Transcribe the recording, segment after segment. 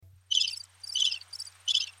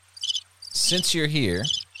since you're here,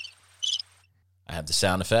 I have the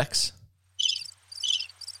sound effects.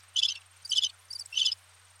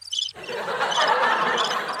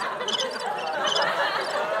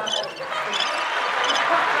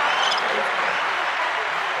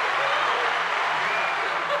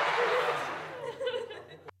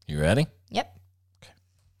 You ready? Yep.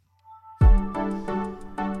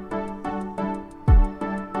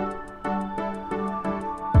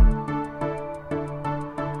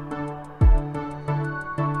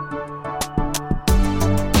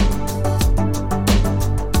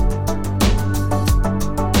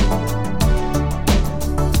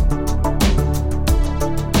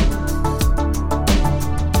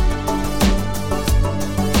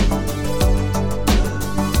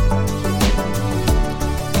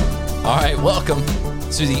 All right, welcome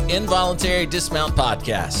to the Involuntary Dismount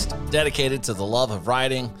Podcast, dedicated to the love of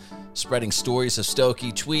riding, spreading stories of Stoke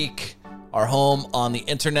each week. Our home on the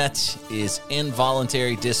internet is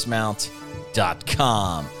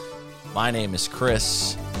involuntarydismount.com. My name is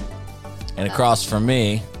Chris, and across from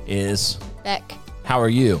me is... Beck. How are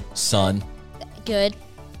you, son? Good.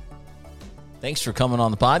 Thanks for coming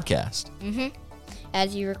on the podcast.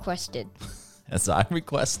 As you requested. As I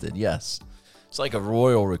requested, yes. It's like a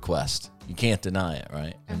royal request. You can't deny it,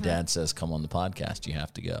 right? And Dad says, come on the podcast, you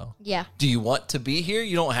have to go. Yeah. Do you want to be here?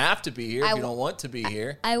 You don't have to be here if you don't want to be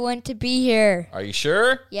here. I want to be here. Are you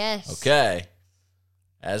sure? Yes. Okay.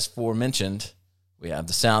 As aforementioned, we have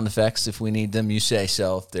the sound effects if we need them. You say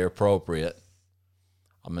so if they're appropriate.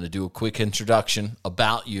 I'm going to do a quick introduction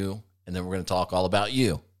about you, and then we're going to talk all about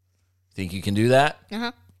you. Think you can do that?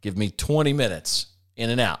 Uh-huh. Give me 20 minutes in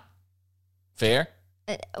and out. Fair?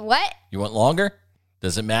 What? You want longer?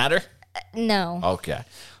 Does it matter? No. Okay.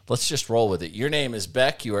 Let's just roll with it. Your name is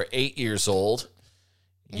Beck. You are 8 years old.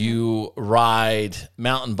 You ride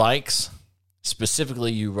mountain bikes.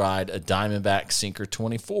 Specifically, you ride a Diamondback Sinker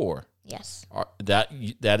 24. Yes.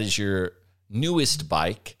 That is your newest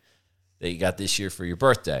bike that you got this year for your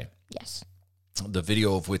birthday. Yes. The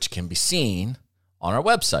video of which can be seen on our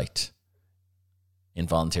website,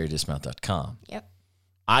 involuntarydismount.com. Yep.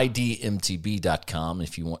 idmtb.com.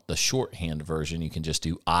 If you want the shorthand version, you can just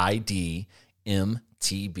do idmtb.com.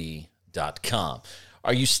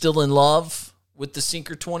 Are you still in love with the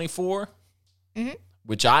Sinker 24? Mm-hmm.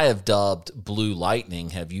 Which I have dubbed Blue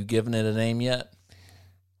Lightning. Have you given it a name yet?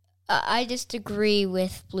 I just agree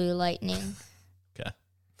with Blue Lightning. Okay.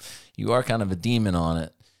 You are kind of a demon on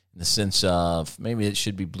it in the sense of maybe it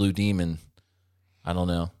should be Blue Demon. I don't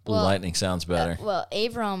know. Blue Lightning sounds better.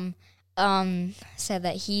 Avram said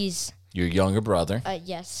that he's... Your younger brother.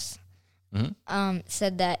 Yes. Mm-hmm.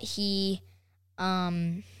 Said that he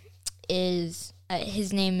is...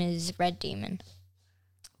 his name is Red Demon.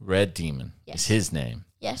 Red Demon is his name.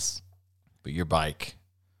 Yes. But your bike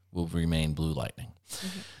will remain Blue Lightning.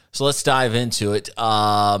 Mm-hmm. So let's dive into it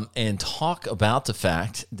and talk about the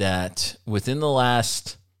fact that within the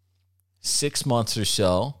last 6 months or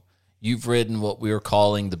so, you've ridden what we are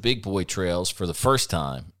calling the big boy trails for the first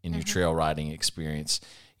time in your trail riding experience.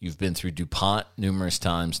 You've been through DuPont numerous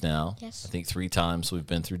times now. Yes. I think 3 times we've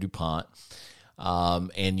been through DuPont.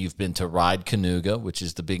 And you've been to Ride Canoga, which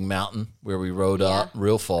is the big mountain where we rode up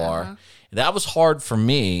real far. And that was hard for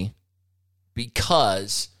me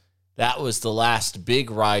because that was the last big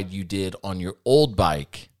ride you did on your old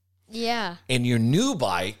bike. Yeah. And your new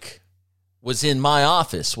bike was in my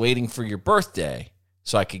office waiting for your birthday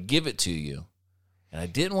so I could give it to you. And I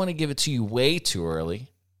didn't want to give it to you way too early.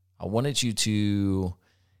 I wanted you to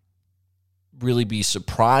really be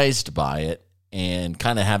surprised by it and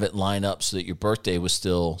kind of have it line up so that your birthday was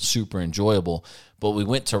still super enjoyable. But we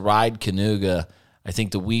went to Ride Canoga, I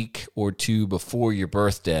think the week or two before your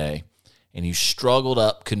birthday, and you struggled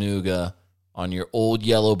up Canoga on your old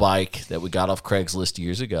yellow bike that we got off Craigslist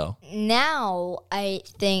years ago. Now I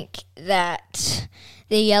think that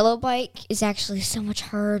the yellow bike is actually so much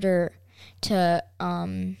harder to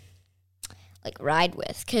ride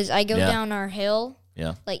with, because I go down our hill.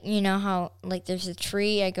 Yeah. Like, you know how, like, there's a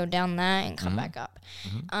tree, I go down that and come back up.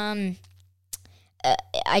 I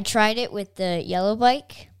tried it with the yellow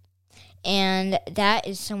bike, and that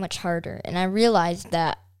is so much harder. And I realized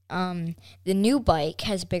that the new bike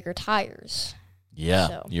has bigger tires. Yeah,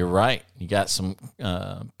 So. You're right. You got some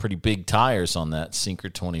pretty big tires on that Sinker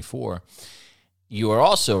 24. You are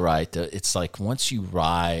also right that it's like once you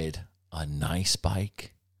ride a nice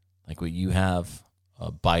bike, like what you have,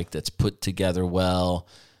 a bike that's put together well,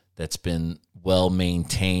 that's been well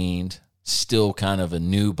maintained, still kind of a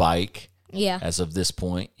new bike. Yeah. As of this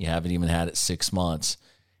point, you haven't even had it 6 months.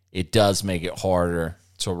 It does make it harder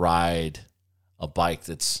to ride a bike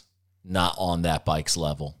that's not on that bike's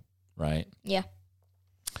level, right? Yeah.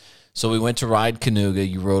 So we went to ride Canoga.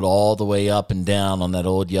 You rode all the way up and down on that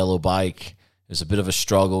old yellow bike. It was a bit of a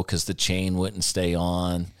struggle because the chain wouldn't stay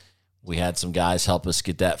on. We had some guys help us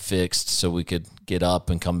get that fixed so we could get up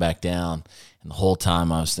and come back down. And the whole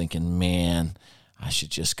time I was thinking, man, I should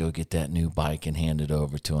just go get that new bike and hand it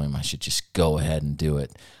over to him. I should just go ahead and do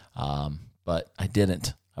it. But I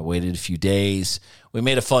didn't. I waited a few days. We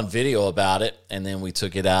made a fun video about it, and then we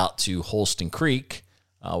took it out to Holston Creek,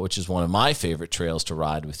 which is one of my favorite trails to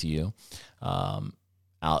ride with you.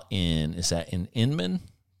 Is that in Inman?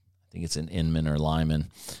 I think it's in Inman or Lyman,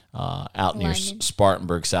 out near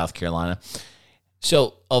Spartanburg, South Carolina.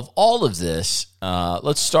 So of all of this,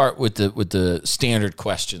 let's start with the standard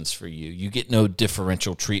questions for you. You get no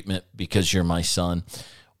differential treatment because you're my son.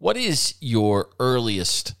 What is your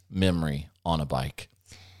earliest memory on a bike?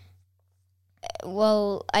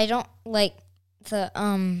 Well, I don't like the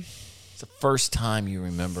It's the first time you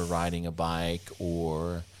remember riding a bike,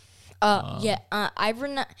 or not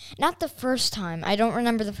the first time. I don't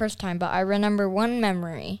remember the first time, but I remember one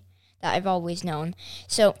memory that I've always known.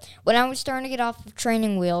 So when I was starting to get off of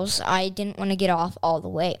training wheels, I didn't want to get off all the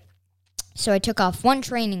way. So I took off one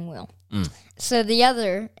training wheel. So the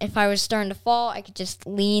other, if I was starting to fall, I could just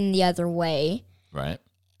lean the other way. Right.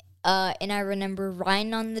 And I remember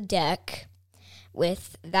riding on the deck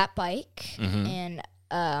with that bike. And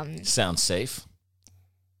sounds safe.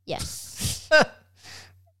 Yes.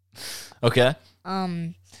 Okay.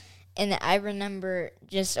 And I remember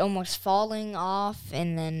just almost falling off,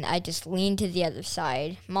 and then I just leaned to the other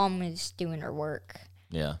side. Mom was doing her work.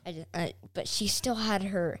 Yeah. But she still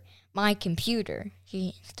had my computer.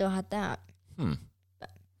 She still had that.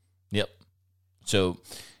 Yep. So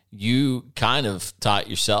you kind of taught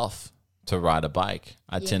yourself to ride a bike.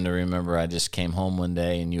 I tend to remember I just came home one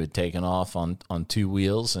day and you had taken off on two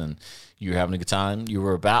wheels and you were having a good time. You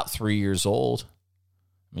were about 3 years old.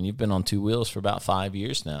 I mean, you've been on two wheels for about 5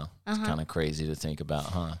 years now. It's kind of crazy to think about,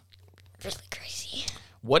 huh? Really crazy.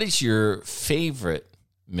 What is your favorite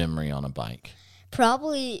memory on a bike?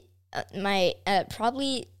 Probably like at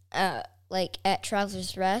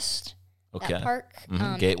Travelers Rest. Okay. That park.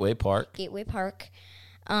 Gateway Park. Gateway Park.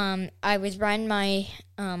 I was riding my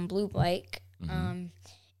blue bike, and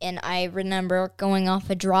I remember going off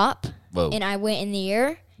a drop, and I went in the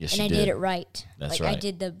air, and I did it right. That's right. I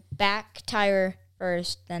did the back tire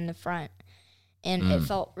first, then the front, and it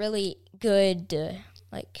felt really good to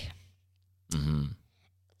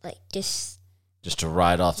just to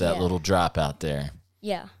ride off that little drop out there.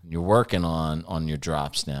 Yeah. You're working on your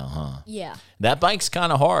drops now, huh? Yeah. That bike's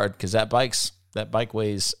kind of hard because that bike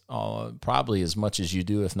weighs probably as much as you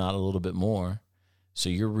do, if not a little bit more. So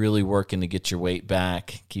you're really working to get your weight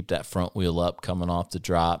back, keep that front wheel up coming off the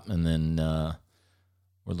drop, and then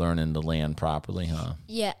we're learning to land properly, huh?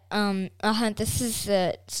 Yeah. This is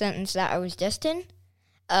the sentence that I was just in.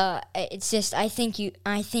 It's just I think you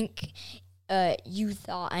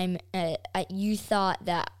thought you thought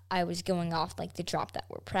that I was going off like the drop that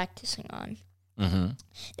we're practicing on.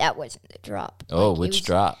 That wasn't the drop. Oh, which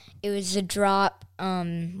drop? It was a drop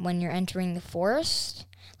when you're entering the forest.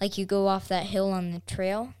 Like you go off that hill on the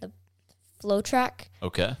trail, the flow track.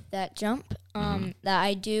 Okay. That jump that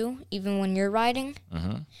I do even when you're riding.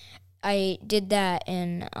 I did that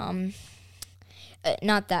in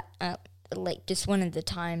not that like just one of the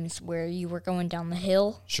times where you were going down the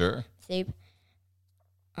hill. Sure.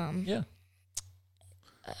 Yeah.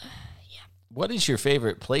 What is your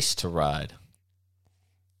favorite place to ride?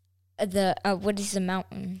 What is the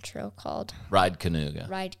mountain trail called? Ride Canoga.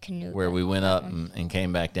 Ride Canoga. Where we went up and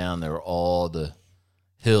came back down. There were all the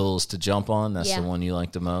hills to jump on. That's the one you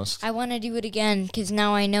like the most? I want to do it again because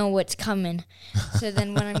now I know what's coming. So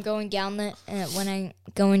then when I'm going down the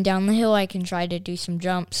hill, I can try to do some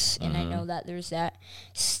jumps, and I know that there's that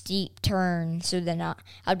steep turn. So then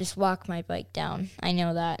I'll just walk my bike down. I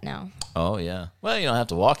know that now. Oh yeah. Well, you don't have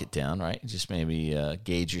to walk it down, right? Just maybe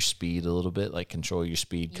gauge your speed a little bit, like control your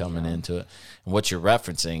speed coming into it. And what you're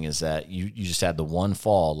referencing is that you just had the one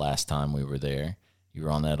fall last time we were there. You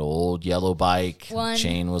were on that old yellow bike.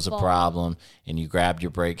 Chain was a problem, and you grabbed your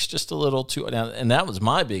brakes just a little too. And that was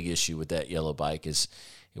my big issue with that yellow bike is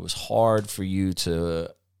it was hard for you to,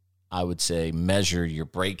 I would say, measure your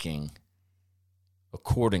braking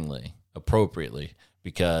appropriately,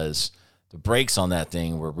 because the brakes on that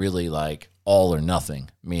thing were really like all or nothing,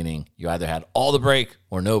 meaning you either had all the brake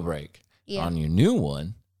or no brake. Yeah. On your new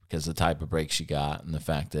one, because the type of brakes you got and the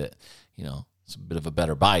fact that, it's a bit of a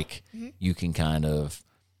better bike, you can kind of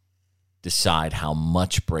decide how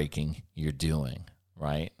much braking you're doing,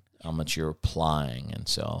 right? How much you're applying. And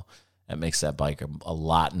so That makes that bike a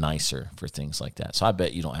lot nicer for things like that. So I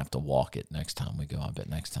bet you don't have to walk it next time we go. I bet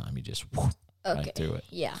next time you just right through it.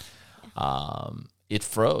 Yeah. It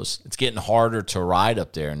froze. It's getting harder to ride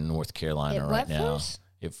up there in North Carolina right now.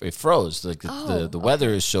 It froze. Like the weather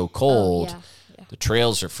is so cold. Yeah. The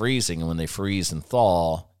trails are freezing, and when they freeze and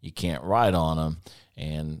thaw, you can't ride on them.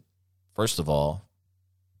 And first of all,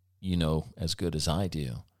 you know as good as I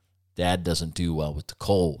do, Dad doesn't do well with the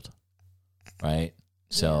cold, right?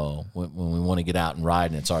 So when we want to get out and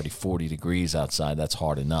ride and it's already 40 degrees outside, that's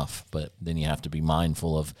hard enough. But then you have to be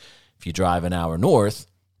mindful of if you drive an hour north,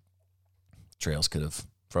 trails could have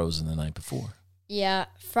frozen the night before. Yeah,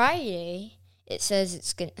 Friday it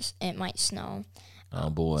says it might snow. Oh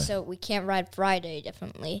boy! So we can't ride Friday,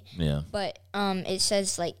 definitely. Yeah. But it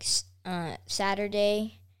says like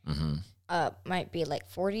Saturday might be like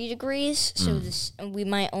 40 degrees. So we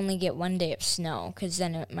might only get one day of snow because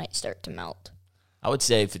then it might start to melt. I would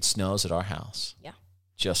say if it snows at our house, Yeah.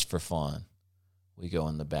 just for fun, we go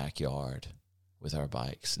in the backyard with our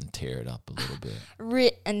bikes and tear it up a little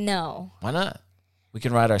bit. No. Why not? We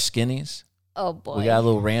can ride our skinnies. Oh boy. We got a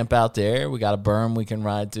little ramp out there. We got a berm we can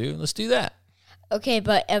ride through. Let's do that. Okay,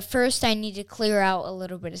 but at first I need to clear out a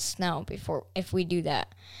little bit of snow if we do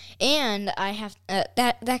that. And I have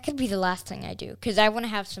that could be the last thing I do because I want to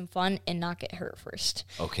have some fun and not get hurt first.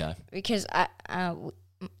 Okay. Because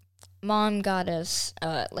Mom got us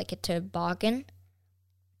like a toboggan,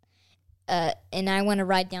 and I want to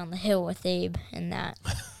ride down the hill with Abe and that.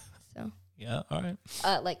 So Yeah. All right.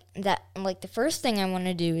 like that. Like the first thing I want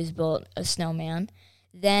to do is build a snowman,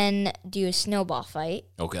 then do a snowball fight,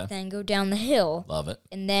 Okay. then go down the hill, Love it.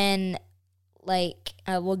 and then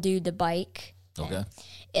we'll do the bike. Okay.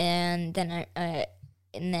 And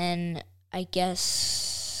then I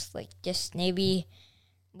guess like just maybe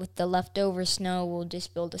with the leftover snow we'll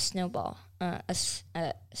just build a snowball, a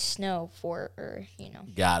snow fort, or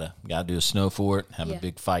Gotta do a snow fort. Have a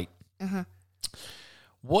big fight.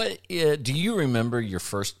 What do you remember your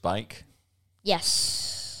first bike?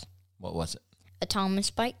 Yes, What was it? a Thomas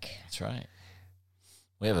bike. That's right.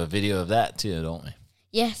 We have a video of that too, don't we?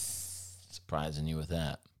 Yes. Surprising you with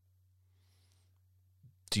that.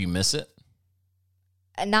 Do you miss it?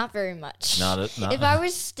 Not very much. Not. If I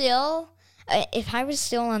was still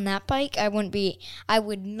on that bike, I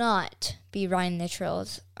would not be riding the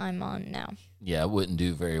trails I'm on now. Yeah, I wouldn't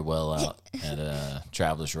do very well out at a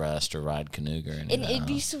Traveler's Rest or Ride Canoga or anything. And it'd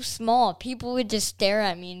be so small. People would just stare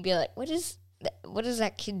at me and be like, what is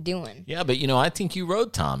that kid doing? Yeah, but I think you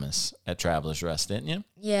rode Thomas at Traveler's Rest, didn't you?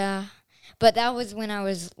 Yeah. But that was when I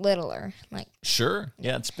was littler. Sure.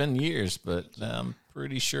 Yeah, it's been years, but I'm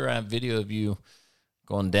pretty sure I have video of you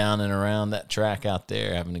going down and around that track out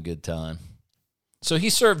there having a good time. So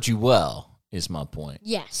he served you well, is my point.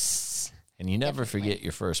 Yes. And you never forget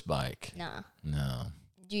your first bike. No.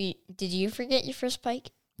 Did you forget your first bike?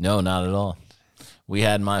 No, not at all. We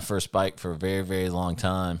had my first bike for a very, very long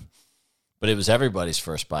time, but it was everybody's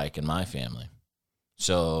first bike in my family.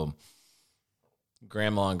 So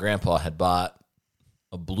Grandma and Grandpa had bought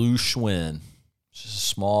a blue Schwinn, just a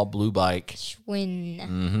small blue bike. Schwinn.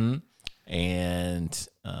 Mm-hmm. And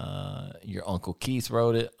your Uncle Keith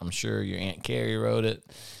rode it. I'm sure your Aunt Carrie rode it.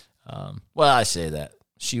 Well, I say that.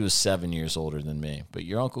 She was 7 years older than me. But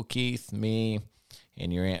your Uncle Keith, me,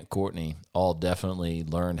 and your Aunt Courtney all definitely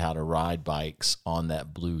learned how to ride bikes on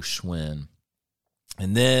that blue Schwinn.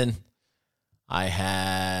 And then I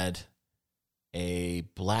had a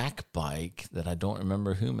black bike that I don't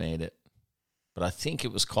remember who made it, but I think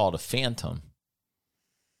it was called a Phantom.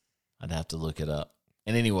 I'd have to look it up.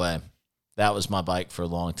 And anyway, that was my bike for a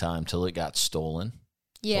long time till it got stolen.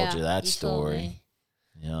 Yeah. Told you that story.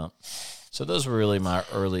 Yeah. So those were really my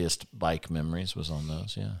earliest bike memories was on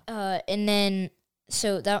those, yeah. And then,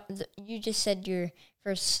 so you just said your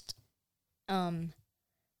first, your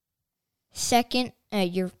second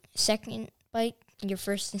bike, your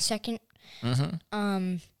first and second.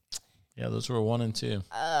 Mm-hmm. Yeah, those were 1 and 2.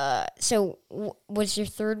 So was your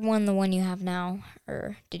third one the one you have now,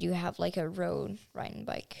 or did you have like a road riding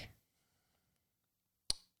bike?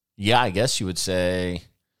 Yeah, I guess you would say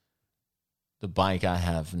the bike I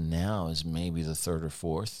have now is maybe the third or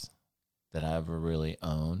fourth that I ever really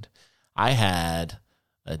owned. I had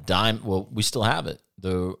a well, we still have it.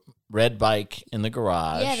 The red bike in the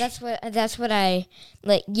garage. Yeah, that's what I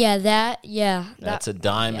like. Yeah, That's a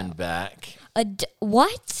Diamondback.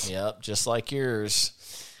 What? Yep, just like yours.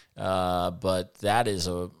 But that is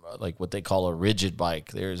like what they call a rigid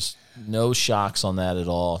bike. There's no shocks on that at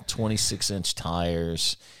all. 26-inch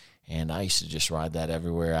tires. And I used to just ride that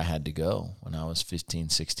everywhere I had to go when I was 15,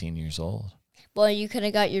 16 years old. Well, you could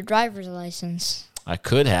have got your driver's license. I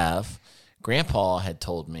could have. Grandpa had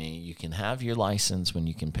told me you can have your license when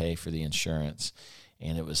you can pay for the insurance.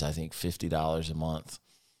 And it was, I think, $50 a month.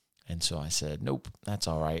 And so I said, nope, that's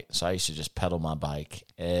all right. So I used to just pedal my bike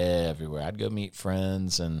everywhere. I'd go meet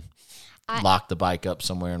friends and lock the bike up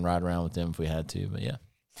somewhere and ride around with them if we had to. But yeah.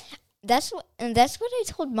 That's what I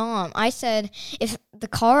told Mom. I said, if the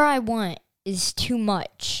car I want is too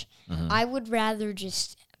much, I would rather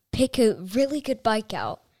just pick a really good bike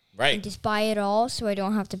out. Right. And just buy it all so I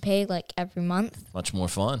don't have to pay like every month. Much more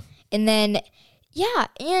fun. And then, yeah,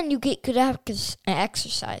 and you get good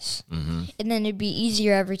exercise. Mm-hmm. And then it'd be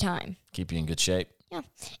easier every time. Keep you in good shape. Yeah.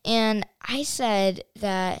 And I said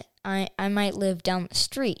that I might live down the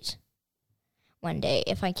street one day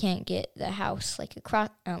if I can't get the house like across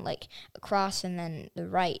and then the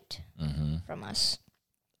right from us.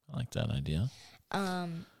 I like that idea.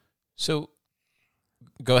 So,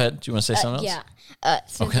 go ahead. Do you want to say something else? Yeah.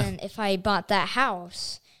 Then if I bought that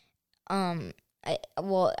house, I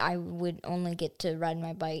would only get to ride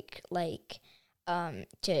my bike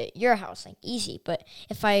to your house easy. But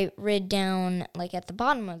if I rid down at the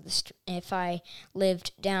bottom of the street, if I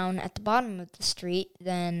lived down at the bottom of the street,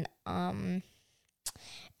 then I'd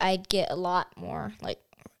get a lot more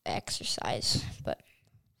exercise. But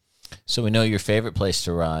so we know your favorite place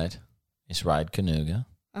to ride is Ride Canoga.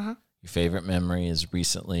 Uh-huh. Your favorite memory is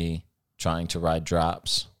recently trying to ride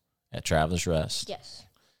drops at Travelers Rest. Yes.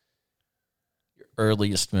 Your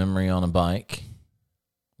earliest memory on a bike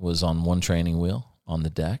was on one training wheel on the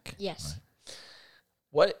deck. Yes. Right.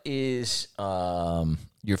 What is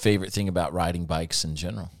your favorite thing about riding bikes in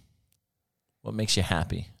general? What makes you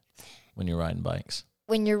happy when you're riding bikes?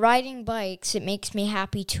 When you're riding bikes, it makes me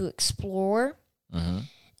happy to explore. Mm-hmm.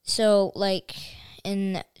 So,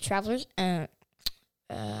 in Travelers, the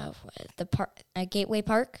park, Gateway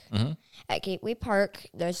Park. Mm-hmm. At Gateway Park,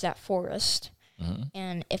 there's that forest, Mm-hmm.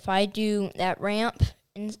 and if I do that ramp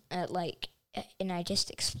and I just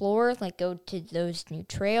explore, go to those new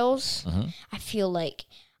trails, Mm-hmm. I feel like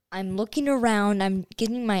I'm looking around, I'm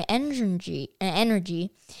getting my energy,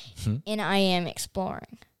 Mm-hmm. and I am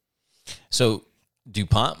exploring. So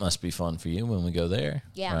DuPont must be fun for you when we go there.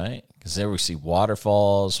 Yeah. Right? Because there we see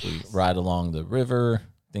waterfalls, we ride along the river,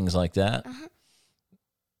 things like that. Uh-huh.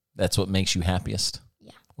 That's what makes you happiest?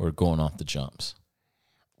 Yeah. Or going off the jumps?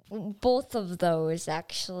 Both of those,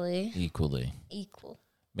 actually. Equally. Equal.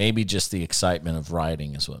 Maybe just the excitement of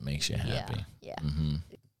riding is what makes you happy. Yeah. Mm-hmm.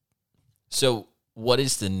 So what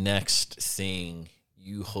is the next thing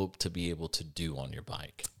you hope to be able to do on your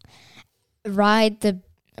bike? Ride the,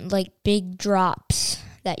 big drops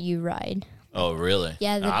that you ride. Oh, really?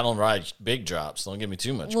 Yeah. I don't ride big drops. Don't give me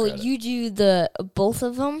too much Well, credit. you do both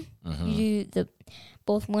of them. Mm-hmm. You do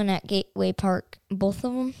both one at Gateway Park, both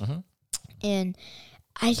of them. Mm-hmm. And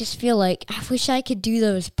I just feel like I wish I could do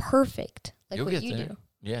those perfect, You'll what get you there. do.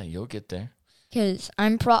 Yeah, you'll get there. Because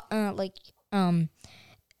I'm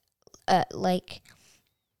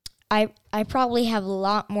I probably have a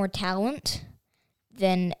lot more talent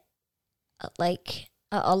than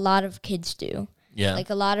a lot of kids do. Yeah.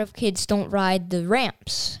 A lot of kids don't ride the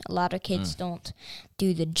ramps. A lot of kids don't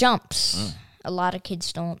do the jumps. A lot of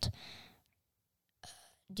kids don't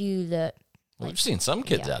do the. Well, we've seen some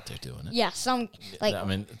kids out there doing it. Yeah, some I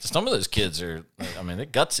mean, some of those kids are. I mean, they're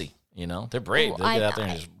gutsy. You know, they're brave. They get out there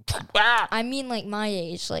and just. I mean, my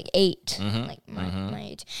age, 8, my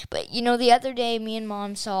age. But the other day, me and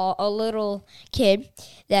Mom saw a little kid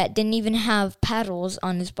that didn't even have pedals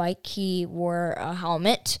on his bike. He wore a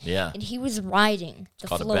helmet. Yeah. And he was riding the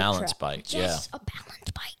Called flow a balance track. bike. Yes, a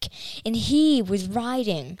balance bike. And he was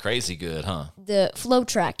riding Crazy good, huh? the flow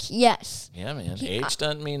track. Yes. Yeah, man. Age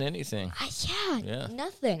doesn't mean anything. Yeah,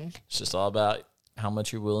 nothing. It's just all about how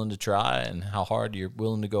much you're willing to try and how hard you're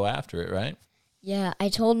willing to go after it, right? Yeah, I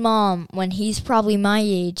told Mom when he's probably my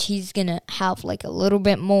age, he's going to have a little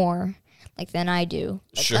bit more than I do.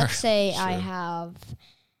 Sure. Let's say I have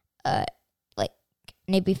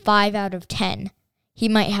maybe 5 out of 10. He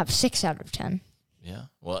might have 6 out of 10. Yeah.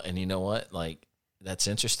 Well, and you know what? That's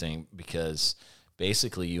interesting because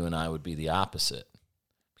basically you and I would be the opposite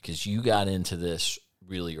because you got into this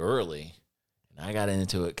really early and I got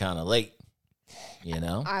into it kind of late.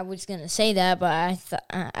 I was gonna say that, but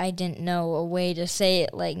I didn't know a way to say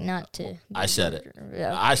it, not to. I said it.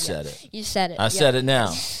 I said it. You said it. I said it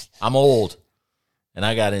now. I'm old, and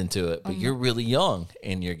I got into it, but you're really young,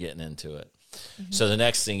 and you're getting into it. Mm-hmm. So the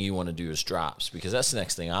next thing you want to do is drops, because that's the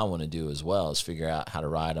next thing I want to do as well, is figure out how to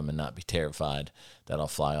ride them and not be terrified that I'll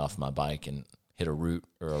fly off my bike and hit a root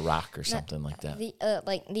or a rock or something like that.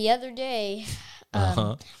 The other day,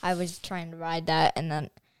 I was trying to ride that, and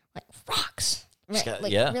then rocks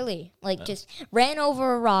Really, like just ran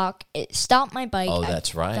over a rock. It stopped my bike. Oh,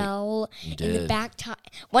 that's right. Fell You in the did. back tire.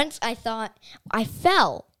 Once I thought I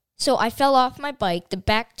fell, so I fell off my bike. The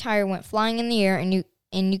back tire went flying in the air, and you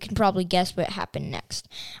can probably guess what happened next.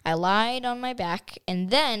 I lied on my back, and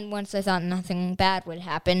then once I thought nothing bad would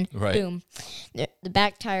happen, Right. boom, the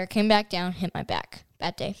back tire came back down, hit my back.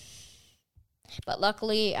 Bad day. But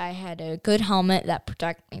luckily, I had a good helmet that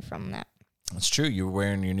protected me from that. That's true. You were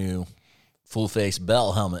wearing your new full-face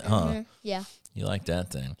Bell helmet, huh? Mhm. Yeah. You like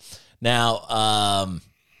that thing. Now,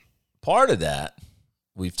 part of that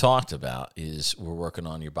we've talked about is we're working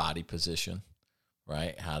on your body position,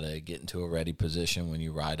 right? How to get into a ready position when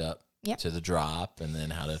you ride up Yep. to the drop, and then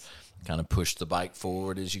how to kind of push the bike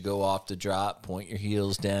forward as you go off the drop, point your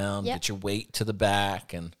heels down, Yep. get your weight to the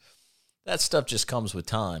back, and that stuff just comes with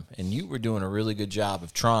time. And you were doing a really good job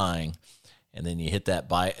of trying, and then you hit that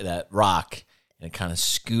rock, and it kind of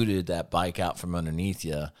scooted that bike out from underneath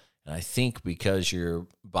you. And I think because your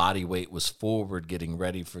body weight was forward getting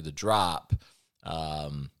ready for the drop,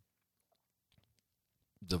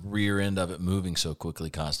 the rear end of it moving so quickly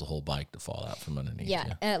caused the whole bike to fall out from underneath you.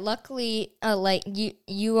 Yeah. Luckily, like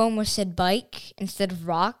you almost said bike instead of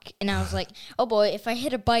rock, and I was like, oh boy, if I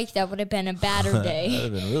hit a bike, that would have been a badder That day. would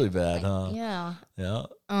have been really bad, huh? Yeah. Yeah.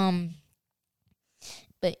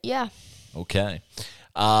 But yeah. Okay.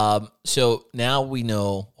 So now we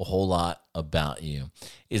know a whole lot about you.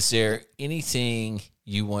 Is there anything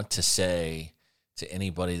you want to say to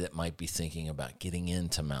anybody that might be thinking about getting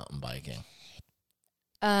into mountain biking?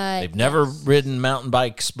 They've never ridden mountain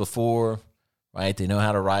bikes before, right? They know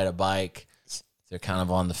how to ride a bike. They're kind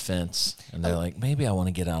of on the fence, and they're like, maybe I want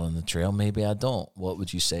to get out on the trail. Maybe I don't. What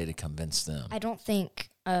would you say to convince them? I don't think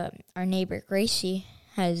our neighbor Gracie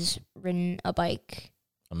has ridden a bike.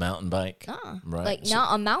 A mountain bike? Right. Like,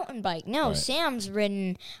 not a mountain bike. No, Right. Sam's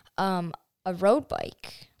ridden a road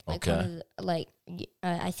bike. Like Okay. one of the,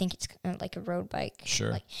 I think it's like a road bike.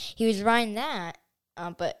 Sure. Like, he was riding that,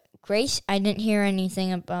 but Grace, I didn't hear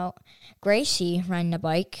anything about Gracie riding a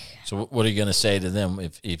bike. So what are you going to say to them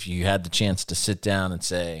if you had the chance to sit down and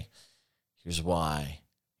say, here's why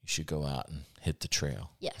you should go out and hit the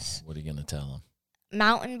trail? Yes. What are you going to tell them?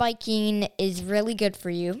 Mountain biking is really good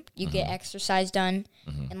for you. You get exercise done.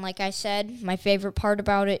 And like I said, my favorite part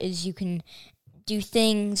about it is you can do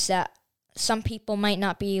things that some people might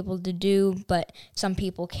not be able to do, but some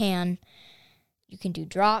people can. You can do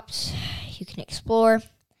drops, you can explore,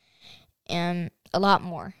 and a lot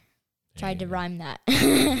more. Tried to rhyme that.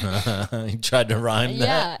 You tried to rhyme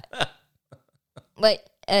that? Yeah. Like,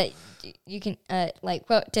 you can, like,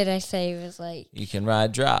 what did I say? It was like, You can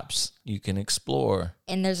ride drops. You can explore.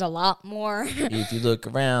 and there's a lot more. If you look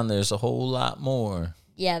around, there's a whole lot more.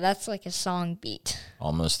 Yeah, that's like a song beat.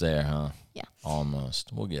 Almost there, huh? Yeah.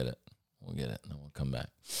 Almost. We'll get it. And then we'll come back.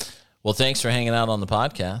 Well, thanks for hanging out on the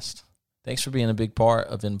podcast. Thanks for being a big part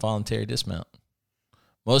of Involuntary Dismount.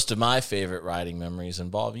 Most of my favorite riding memories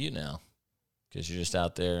involve you now because you're just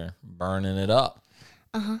out there burning it up,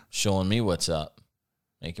 showing me what's up,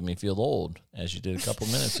 making me feel old, as you did a couple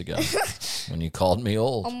minutes ago when you called me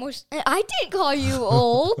old. Almost. I didn't call you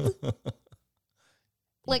old.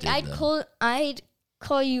 Like, did, though. I'd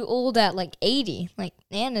call you old at like 80, like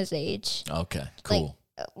Nana's age. Okay, cool.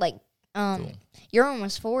 Cool. You're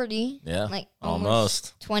almost 40. Yeah, Like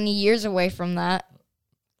almost. 20 years away from that.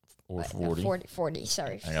 Or 40. 40,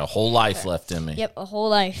 sorry. I got a whole life left in me. Yep, a whole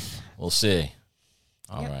life. We'll see.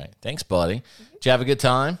 All right. Thanks, buddy. Did you have a good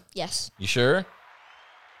time? Yes. You sure?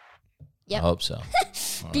 Yep. I hope so.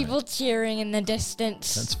 People cheering in the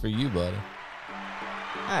distance. That's for you, buddy.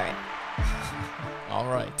 All right. All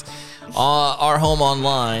right. Our home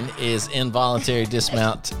online is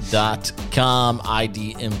involuntarydismount.com.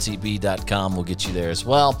 idmtb.com will get you there as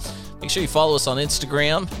well. Make sure you follow us on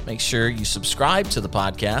Instagram. Make sure you subscribe to the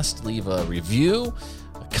podcast. Leave a review,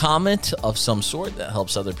 a comment of some sort that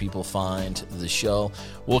helps other people find the show.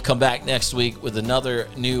 We'll come back next week with another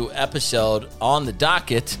new episode on the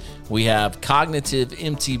docket. We have Cognitive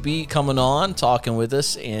MTB coming on, talking with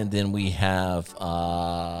us, and then we have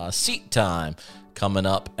Seat Time coming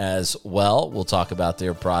up as well. We'll talk about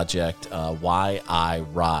their project, Why I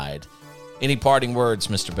Ride. Any parting words,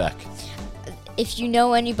 Mr. Beck? If you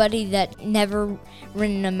know anybody that never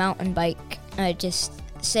ridden a mountain bike, just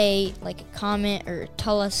say like a comment or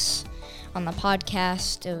tell us on the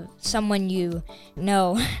podcast of someone you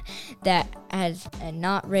know that has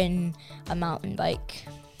not ridden a mountain bike,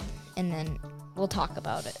 and then we'll talk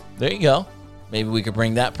about it. There you go. Maybe we could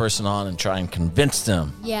bring that person on and try and convince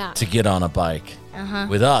them Yeah. to get on a bike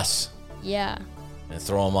with us Yeah. and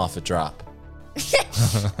throw them off a drop.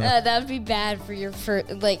 That would be bad for your first.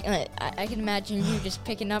 Like, I can imagine you just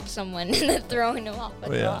picking up someone and then throwing them off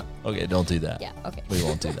a top. Okay, don't do that. Yeah. Okay. We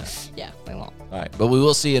won't do that. Yeah, we won't. All right, but we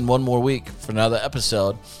will see you in one more week for another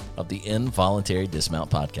episode of the Involuntary Dismount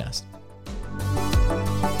Podcast.